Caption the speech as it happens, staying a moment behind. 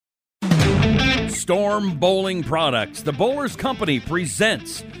Storm Bowling Products, the Bowlers Company,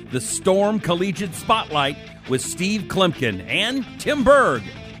 presents the Storm Collegiate Spotlight with Steve Klimkin and Tim Berg.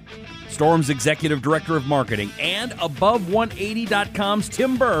 Storm's Executive Director of Marketing and Above180.com's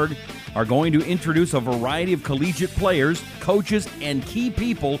Tim Berg are going to introduce a variety of collegiate players, coaches, and key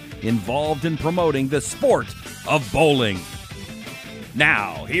people involved in promoting the sport of bowling.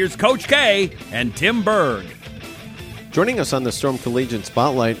 Now, here's Coach K and Tim Berg. Joining us on the Storm Collegiate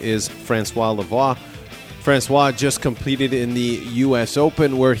Spotlight is Francois Lavoie. Francois just competed in the U.S.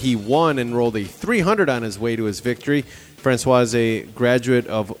 Open where he won and rolled a 300 on his way to his victory. Francois is a graduate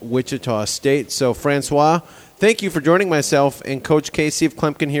of Wichita State. So, Francois, thank you for joining myself and Coach K. Steve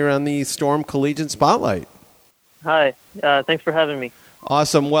Klimkin here on the Storm Collegiate Spotlight. Hi. Thanks for having me.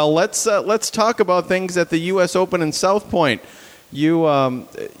 Awesome. Well, let's talk about things at the U.S. Open in South Point. You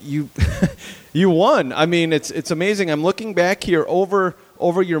won. I mean, it's amazing. I'm looking back here over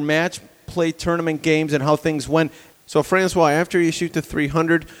your match play tournament games and how things went. So, Francois, after you shoot the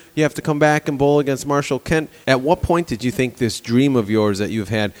 300, you have to come back and bowl against Marshall Kent. At what point did you think this dream of yours that you've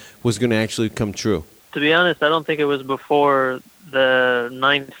had was going to actually come true? To be honest, I don't think it was before the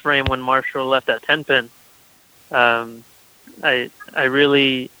ninth frame when Marshall left that 10-pin. I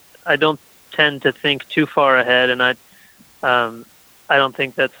don't tend to think too far ahead, and I don't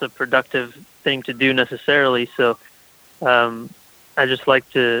think that's a productive thing to do necessarily. So I just like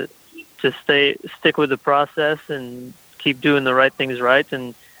to stick with the process and keep doing the right things right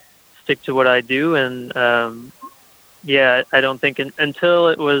and stick to what I do. And I don't think until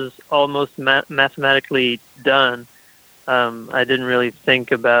it was almost mathematically done, I didn't really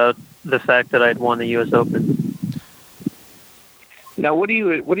think about the fact that I'd won the U.S. Open. Now, what do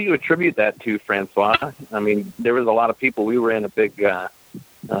you attribute that to, Francois? I mean, there was a lot of people. We were in a big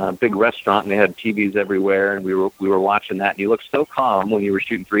restaurant, and they had TVs everywhere, and we were watching that. And you looked so calm when you were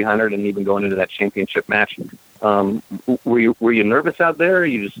shooting 300, and even going into that championship match. Were you nervous out there? Or are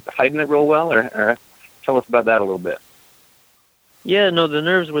you just hiding it real well, or tell us about that a little bit? Yeah, no, the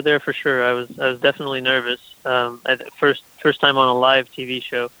nerves were there for sure. I was definitely nervous. First time on a live TV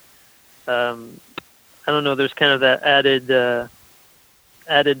show. I don't know. There's kind of that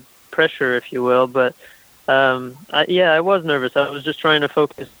added pressure, if you will, but I was nervous. I was just trying to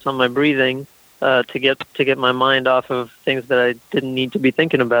focus on my breathing to get my mind off of things that I didn't need to be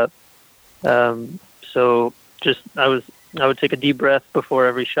thinking about. So just I would take a deep breath before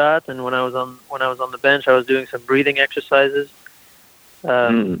every shot, and when I was on the bench, I was doing some breathing exercises.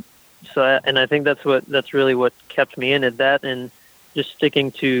 I think that's really what kept me in it. That and just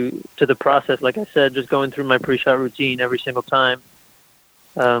sticking to the process, like I said, just going through my pre-shot routine every single time.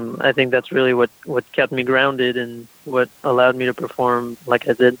 I think that's really what kept me grounded and what allowed me to perform like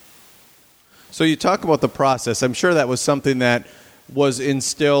I did. So you talk about the process. I'm sure that was something that was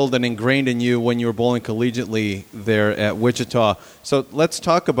instilled and ingrained in you when you were bowling collegiately there at Wichita. So let's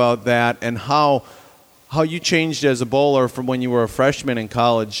talk about that and how you changed as a bowler from when you were a freshman in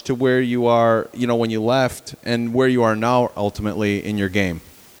college to where you are, when you left, and where you are now ultimately in your game.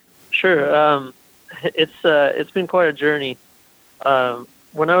 Sure. It's been quite a journey.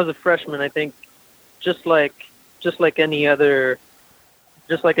 When I was a freshman, I think just like any other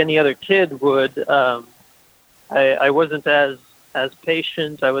kid would, I wasn't as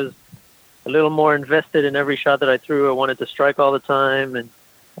patient. I was a little more invested in every shot that I threw. I wanted to strike all the time and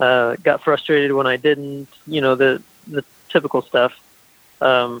got frustrated when I didn't, the typical stuff.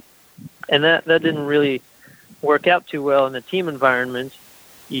 And that didn't really work out too well in a team environment.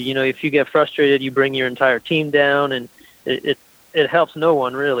 If you get frustrated, you bring your entire team down, and it helps no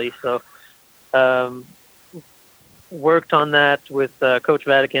one really. So worked on that with Coach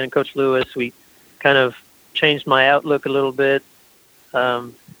Vatican and Coach Lewis. We kind of changed my outlook a little bit. I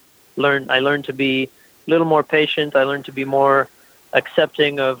learned to be a little more patient. I learned to be more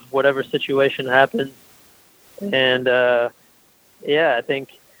accepting of whatever situation happens. And I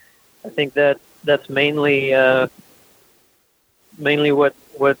think that's mainly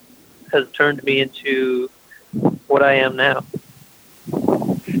what has turned me into what I am now.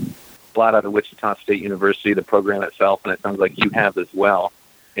 Blot out of Wichita State University, the program itself, and it sounds like you have as well.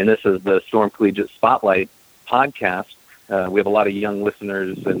 And this is the Storm Collegiate Spotlight podcast. We have a lot of young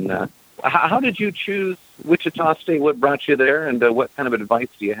listeners. And how did you choose Wichita State? What brought you there? And what kind of advice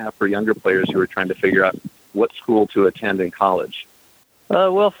do you have for younger players who are trying to figure out what school to attend in college?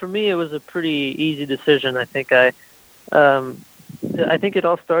 Well, for me, it was a pretty easy decision. I think it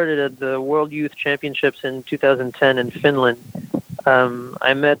all started at the World Youth Championships in 2010 in Finland.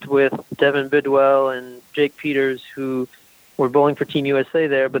 I met with Devin Bidwell and Jake Peters, who were bowling for Team USA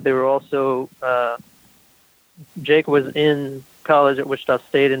there, but they were also Jake was in college at Wichita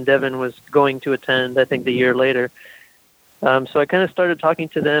State, and Devin was going to attend, I think, the year later. So I kind of started talking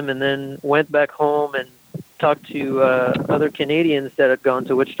to them, and then went back home and talked to other Canadians that had gone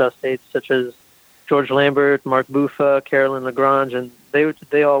to Wichita State, such as George Lambert, Mark Buffa, Carolyn Lagrange, and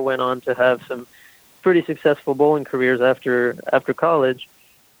they all went on to have some pretty successful bowling careers after college.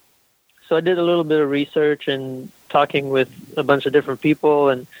 So I did a little bit of research and talking with a bunch of different people,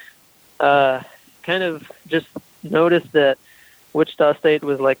 and kind of just noticed that Wichita State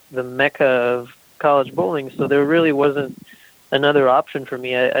was like the mecca of college bowling, so there really wasn't another option for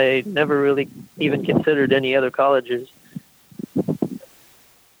me. I never really even considered any other colleges.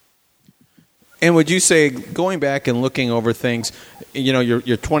 And would you say, going back and looking over things,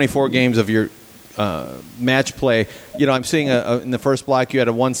 your 24 games of your match play, I'm seeing in the first block you had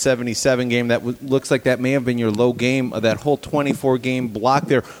a 177 game that looks like that may have been your low game of that whole 24-game block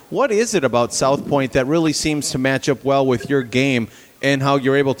there. What is it about South Point that really seems to match up well with your game and how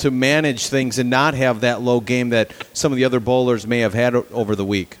you're able to manage things and not have that low game that some of the other bowlers may have had over the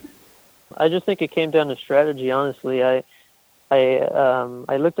week? I just think it came down to strategy, honestly. I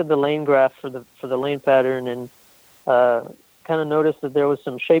looked at the lane graph for the lane pattern and kind of noticed that there was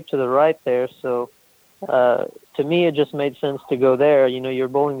some shape to the right there. So to me, it just made sense to go there. You're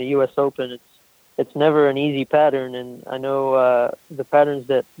bowling the U.S. Open. It's never an easy pattern, and I know the patterns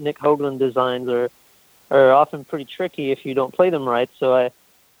that Nick Hoagland designs are often pretty tricky if you don't play them right. So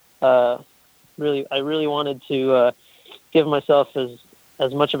I really wanted to give myself as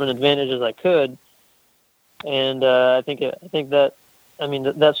much of an advantage as I could. And I think that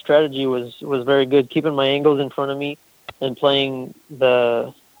strategy was very good, keeping my angles in front of me and playing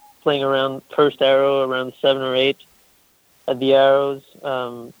around first arrow around 7 or 8 at the arrows,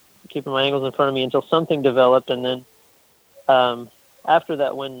 keeping my angles in front of me until something developed. And then after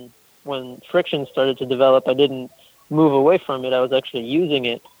that, when friction started to develop, I didn't move away from it. I was actually using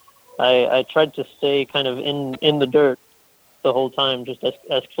it. I tried to stay kind of in the dirt the whole time, just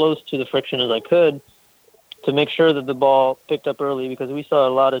as close to the friction as I could, to make sure that the ball picked up early, because we saw a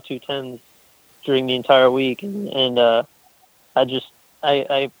lot of 210s during the entire week, and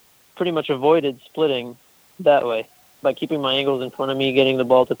I pretty much avoided splitting that way by keeping my angles in front of me, getting the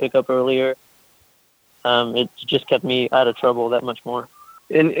ball to pick up earlier. It just kept me out of trouble that much more.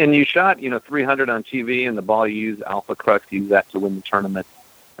 And you shot 300 on TV, and the ball you used, Alpha Crux, you used that to win the tournament.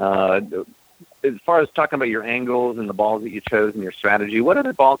 As far as talking about your angles and the balls that you chose and your strategy, what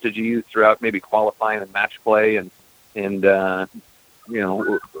other balls did you use throughout maybe qualifying and match play? And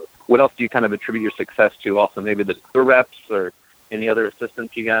what else do you kind of attribute your success to? Also, maybe the tour reps or any other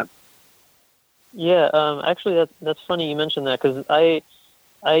assistance you got? Yeah, actually, that's funny you mentioned that, because I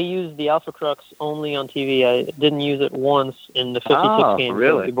used the Alpha Crux only on TV. I didn't use it once in the 56 games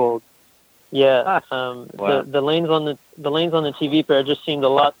really? that we bowled. Yeah, wow. the lanes on the TV pair just seemed a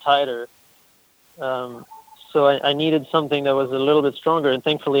lot tighter. So I needed something that was a little bit stronger, and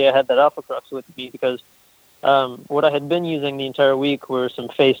thankfully I had that Alpha Crux with me, because what I had been using the entire week were some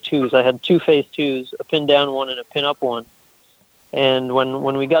phase 2s. I had 2 phase 2s, a pin down one and a pin up one. And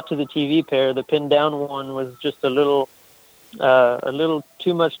when we got to the TV pair, the pin down one was just a little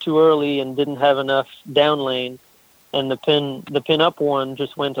too much too early and didn't have enough down lane, and the pin up one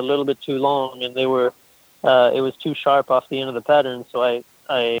just went a little bit too long, and it was too sharp off the end of the pattern. So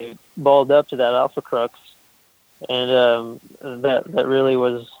I balled up to that Alpha Crux, and that really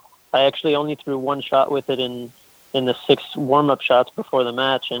was. I actually only threw one shot with it in the 6 warm-up shots before the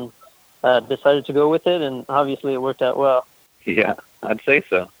match, and decided to go with it, and obviously it worked out well. Yeah, I'd say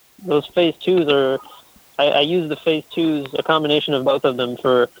so. Those phase 2s are. I used the phase 2s, a combination of both of them,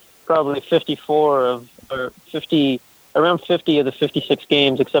 for probably 50 of the 56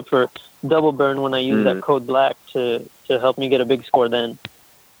 games, except for double burn when I used that code black to help me get a big score then.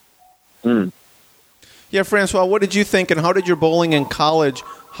 Yeah, Francois, what did you think, and how did your bowling in college,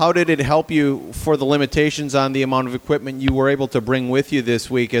 how did it help you for the limitations on the amount of equipment you were able to bring with you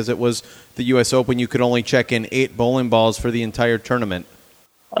this week, as it was the U.S. Open? You could only check in 8 bowling balls for the entire tournament.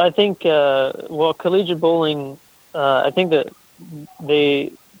 I think, collegiate bowling, I think that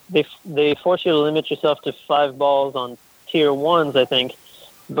they force you to limit yourself to 5 balls on tier 1s, I think.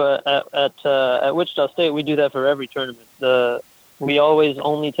 But at Wichita State, we do that for every tournament. We always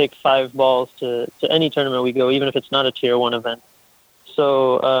only take 5 balls to any tournament we go, even if it's not a tier 1 event.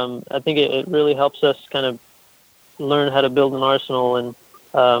 So I think it really helps us kind of learn how to build an arsenal and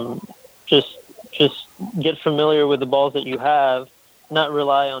just get familiar with the balls that you have, not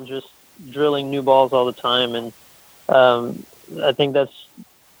rely on just drilling new balls all the time. And I think that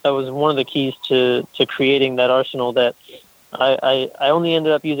was one of the keys to creating that arsenal. That I only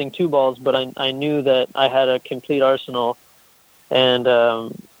ended up using 2 balls, but I knew that I had a complete arsenal And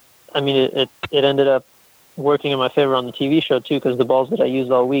I mean, it ended up working in my favor on the TV show too, because the balls that I used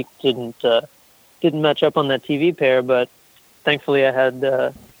all week didn't match up on that TV pair. But thankfully, I had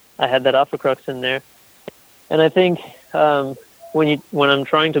that Aquacrux in there. And I think when I'm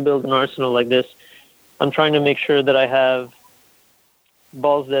trying to build an arsenal like this, I'm trying to make sure that I have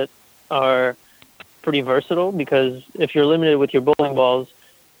balls that are pretty versatile, because if you're limited with your bowling balls,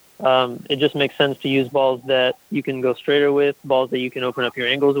 it just makes sense to use balls that you can go straighter with, balls that you can open up your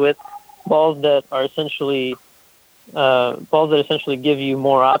angles with, balls that essentially give you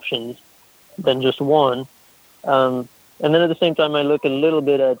more options than just one. And then at the same time, I look a little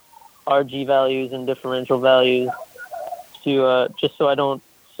bit at RG values and differential values to just so I don't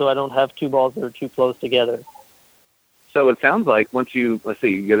have two balls that are too close together. So it sounds like once you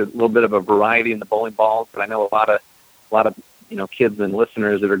get a little bit of a variety in the bowling balls, but I know a lot of kids and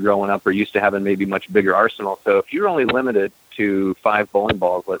listeners that are growing up are used to having maybe much bigger arsenal. So if you're only limited to 5 bowling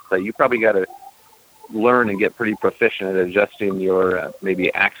balls, let's say, you probably got to learn and get pretty proficient at adjusting your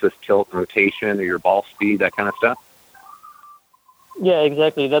maybe axis tilt, rotation, or your ball speed, that kind of stuff. Yeah,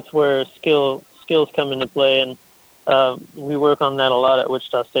 exactly. That's where skills come into play, and we work on that a lot at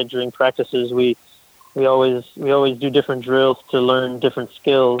Wichita State during practices. We always do different drills to learn different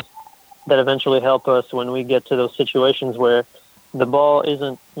skills that eventually help us when we get to those situations where the ball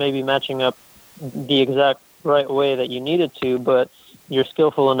isn't maybe matching up the exact right way that you need it to, but you're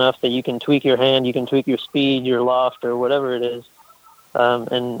skillful enough that you can tweak your hand, you can tweak your speed, your loft, or whatever it is,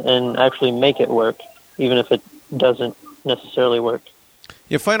 and actually make it work, even if it doesn't necessarily work.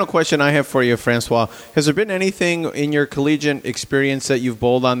 Your final question I have for you, Francois. Has there been anything in your collegiate experience that you've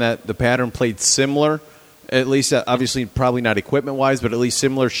bowled on that the pattern played similar, at least obviously probably not equipment-wise, but at least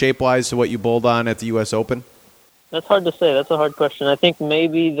similar shape-wise to what you bowled on at the U.S. Open? That's hard to say. That's a hard question. I think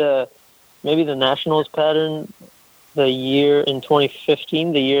maybe the Nationals pattern, the year in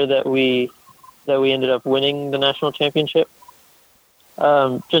 2015, the year that we ended up winning the national championship,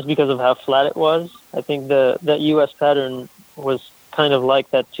 just because of how flat it was. I think that U.S. pattern was kind of like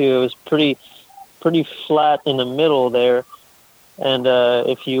that too. It was pretty flat in the middle there, and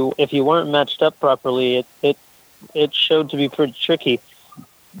if you weren't matched up properly, it showed to be pretty tricky.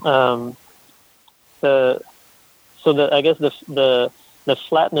 I guess the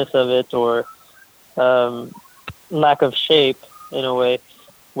flatness of it, or lack of shape in a way,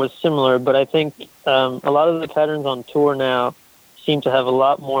 was similar. But I think a lot of the patterns on tour now seem to have a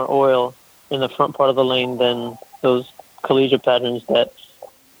lot more oil in the front part of the lane than those collegiate patterns that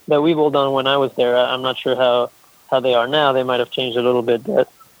we bowled on when I was there. I'm not sure how they are now. They might have changed a little bit, but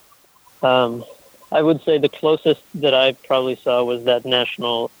I would say the closest that I probably saw was that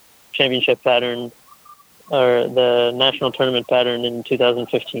national championship pattern, or the national tournament pattern in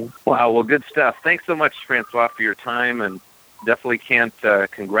 2015. Wow, well, good stuff. Thanks so much, Francois, for your time, and definitely can't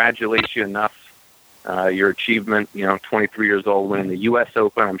congratulate you enough. Your achievement, 23 years old, winning the U.S.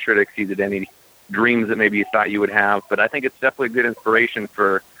 Open. I'm sure it exceeded any dreams that maybe you thought you would have, but I think it's definitely a good inspiration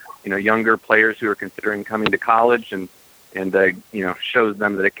for younger players who are considering coming to college, and shows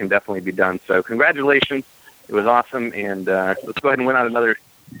them that it can definitely be done. So congratulations, it was awesome, and let's go ahead and win out another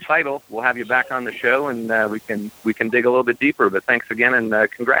title. We'll have you back on the show, and we can dig a little bit deeper. But thanks again,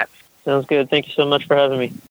 and congrats. Sounds good. Thank you so much for having me.